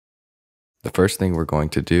The first thing we're going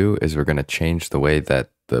to do is we're going to change the way that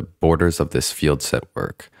the borders of this field set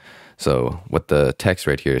work. So what the text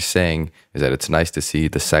right here is saying is that it's nice to see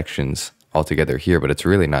the sections all together here, but it's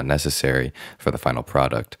really not necessary for the final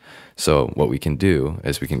product. So what we can do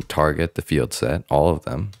is we can target the field set, all of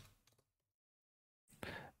them,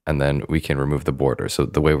 and then we can remove the border. So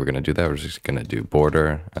the way we're going to do that, we're just going to do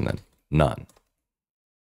border and then none.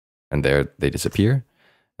 And there they disappear.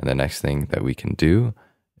 And the next thing that we can do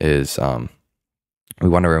is we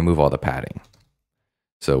want to remove all the padding.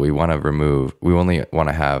 So we only want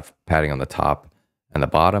to have padding on the top and the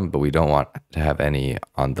bottom, but we don't want to have any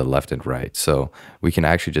on the left and right. So we can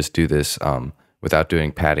actually just do this without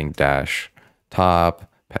doing padding dash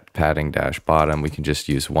top, padding dash bottom. We can just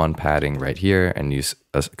use one padding right here and use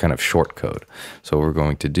a kind of short code. So what we're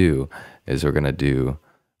going to do is we're going to do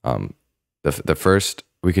the first,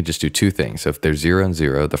 we could just do two things. So if there's 0 and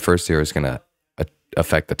 0, the first 0 is going to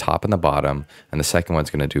affect the top and the bottom, and the second one's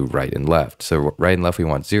going to do right and left. So right and left we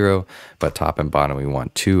want 0, but top and bottom we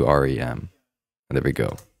want 2 REM. And there we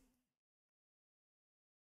go.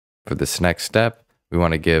 For this next step, we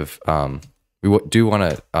want to give, we do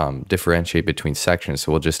want to differentiate between sections,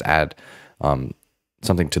 so we'll just add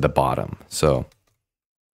something to the bottom. So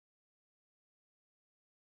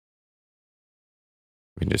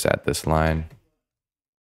we can just add this line.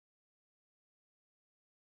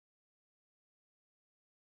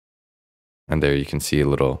 And there you can see a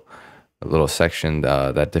little section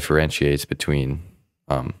that differentiates between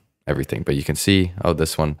everything. But you can see, oh,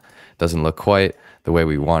 this one doesn't look quite the way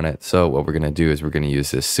we want it. So what we're going to do is we're going to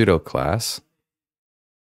use this pseudo class,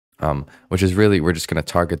 which is really, we're just going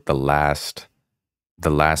to target the last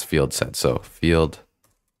field set. So field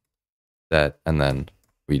set, and then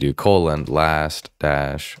we do colon last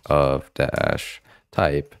dash of dash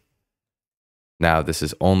type. Now this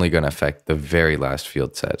is only going to affect the very last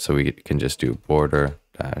field set. So we can just do border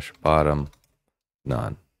dash bottom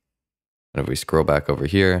none. And if we scroll back over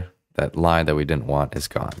here, that line that we didn't want is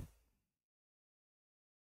gone.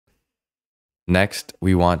 Next,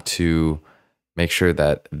 we want to make sure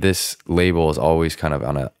that this label is always kind of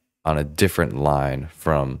on a different line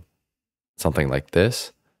from something like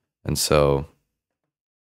this. And so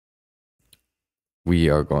we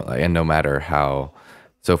are going, and no matter how,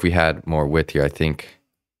 so if we had more width here, I think,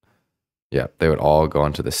 yeah, they would all go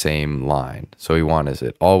onto the same line. So we want is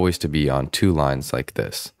it always to be on two lines like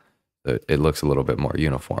this. So it looks a little bit more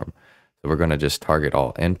uniform. So we're going to just target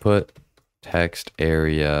all input, text,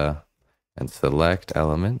 area, and select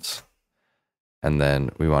elements. And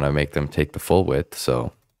then we want to make them take the full width.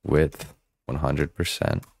 So width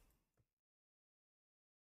 100%.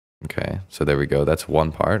 Okay, so there we go. That's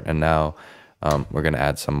one part. And now we're going to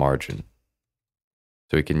add some margin.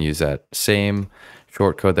 So we can use that same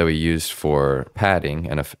shortcode that we used for padding,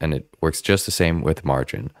 and it works just the same with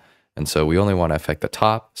margin. And so we only want to affect the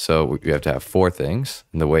top. So we have to have 4 things.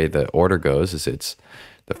 And the way the order goes is it's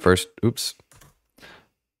the first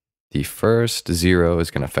 0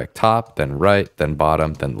 is going to affect top, then right, then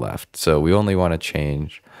bottom, then left. So we only want to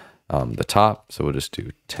change the top. So we'll just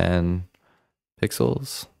do 10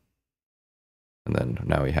 pixels. And then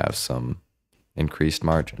now we have some increased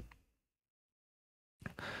margin.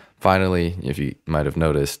 Finally, if you might have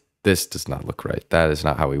noticed, this does not look right. That is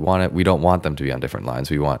not how we want it. We don't want them to be on different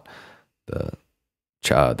lines. We want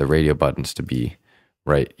the radio buttons to be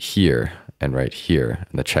right here and right here,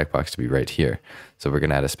 and the checkbox to be right here. So we're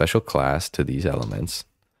going to add a special class to these elements.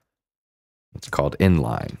 It's called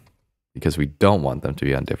inline, because we don't want them to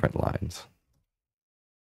be on different lines.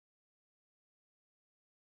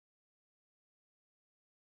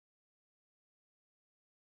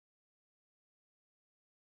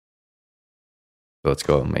 So let's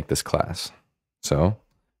go and make this class. So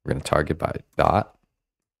we're going to target by dot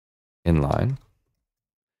inline,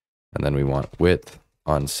 and then we want width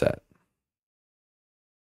on set.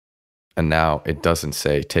 And now it doesn't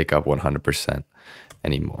say take up 100%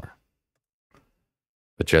 anymore,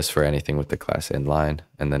 but just for anything with the class inline.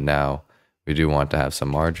 And then now we do want to have some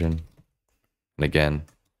margin. And again,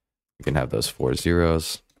 we can have those 4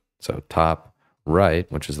 zeros. So top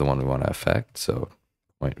right, which is the one we want to affect. So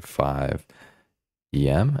 0.5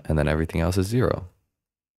 EM, and then everything else is 0.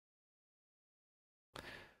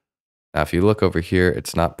 Now, if you look over here,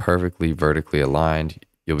 it's not perfectly vertically aligned.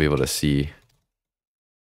 You'll be able to see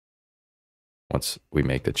once we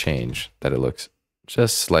make the change that it looks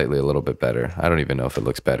just slightly a little bit better. I don't even know if it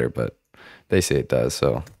looks better, but they say it does,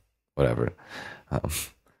 so whatever.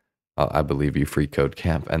 I believe you, Free Code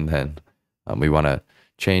Camp. And then we want to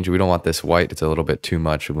change. We don't want this white. It's a little bit too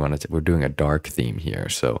much. We're doing a dark theme here.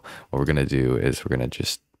 So what we're going to do is we're going to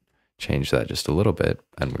just change that just a little bit,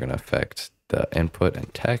 and we're going to affect the input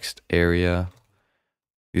and text area.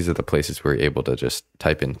 These are the places where you're able to just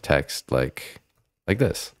type in text like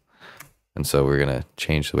this. And so we're going to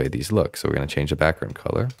change the way these look. So we're going to change the background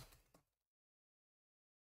color.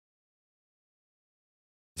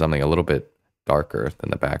 Something a little bit darker than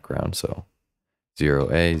the background. So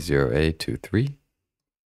 0A, 0A, 2, 3.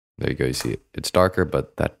 There you go. You see it's darker,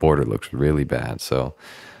 but that border looks really bad. So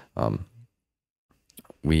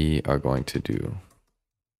we are going to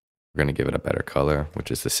we're going to give it a better color,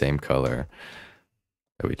 which is the same color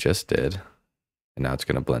that we just did. And now it's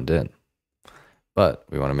going to blend in. But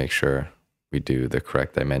we want to make sure we do the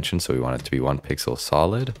correct dimension. So we want it to be 1 pixel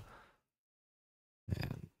solid.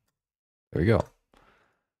 And there we go.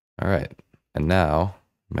 All right. And now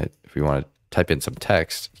if we want to type in some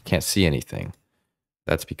text, you can't see anything.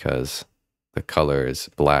 That's because the color is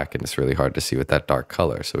black and it's really hard to see with that dark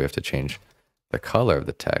color. So we have to change the color of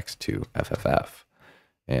the text to FFF.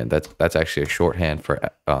 And that's actually a shorthand for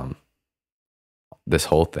this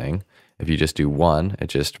whole thing. If you just do 1, it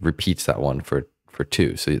just repeats that one for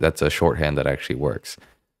 2. So that's a shorthand that actually works.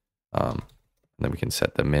 And then we can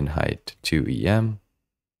set the min height to EM.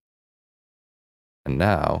 And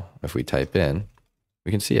now if we type in,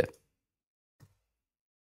 we can see it.